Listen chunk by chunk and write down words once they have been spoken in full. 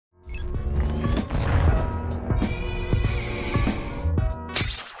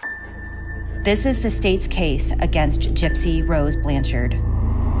This is the state's case against Gypsy Rose Blanchard.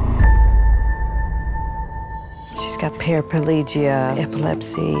 She's got paraplegia,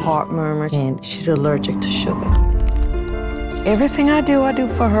 epilepsy, heart murmur, and she's allergic to sugar. Everything I do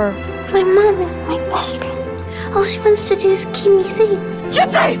for her. My mom is my best friend. All she wants to do is keep me safe.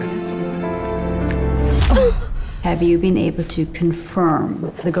 Gypsy! Have you been able to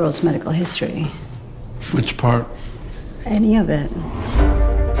confirm the girl's medical history? Which part? Any of it.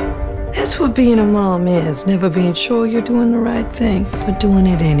 That's what being a mom is, never being sure you're doing the right thing, but doing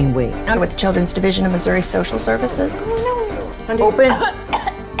it anyway. I'm with the Children's Division of Missouri Social Services. Open.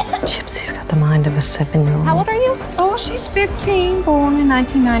 Gypsy's got the mind of a 7-year-old. How old are you? Oh, she's 15, born in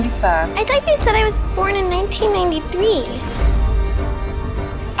 1995. I thought you said I was born in 1993.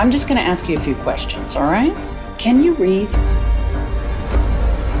 I'm just gonna ask you a few questions, all right? Can you read?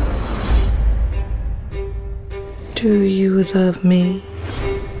 Do you love me?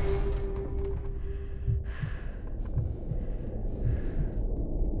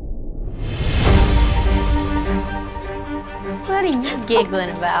 What are you giggling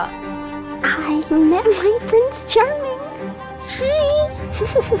about? I met my Prince Charming. Hi.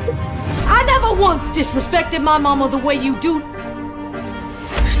 I never once disrespected my mama the way you do.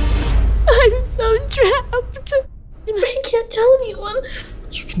 I'm so trapped. I can't tell anyone.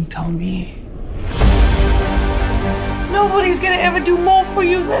 You can tell me. Nobody's gonna ever do more for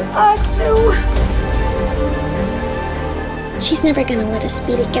you than I do. She's never gonna let us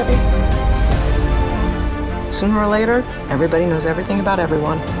be together. Sooner or later, everybody knows everything about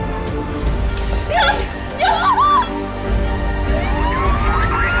everyone.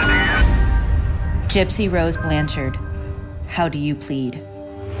 Gypsy Rose Blanchard, how do you plead?